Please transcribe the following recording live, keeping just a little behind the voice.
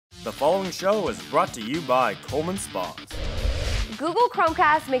The following show is brought to you by Coleman Spas. Google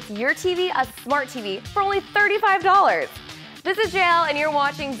Chromecast makes your TV a smart TV for only $35. This is JL and you're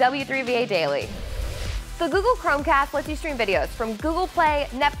watching W3VA Daily. The Google Chromecast lets you stream videos from Google Play,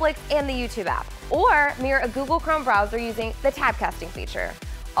 Netflix, and the YouTube app, or mirror a Google Chrome browser using the tabcasting feature.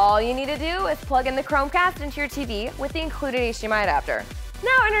 All you need to do is plug in the Chromecast into your TV with the included HDMI adapter.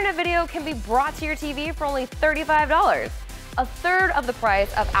 Now internet video can be brought to your TV for only $35, a third of the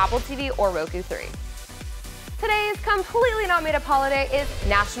price of Apple TV or Roku 3. Today's completely not made up holiday is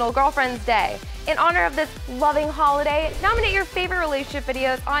National Girlfriend's Day. In honor of this loving holiday, nominate your favorite relationship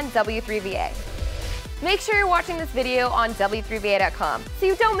videos on W3VA. Make sure you're watching this video on W3VA.com so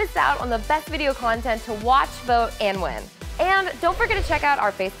you don't miss out on the best video content to watch, vote, and win. And don't forget to check out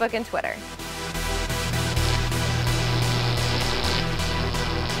our Facebook and Twitter.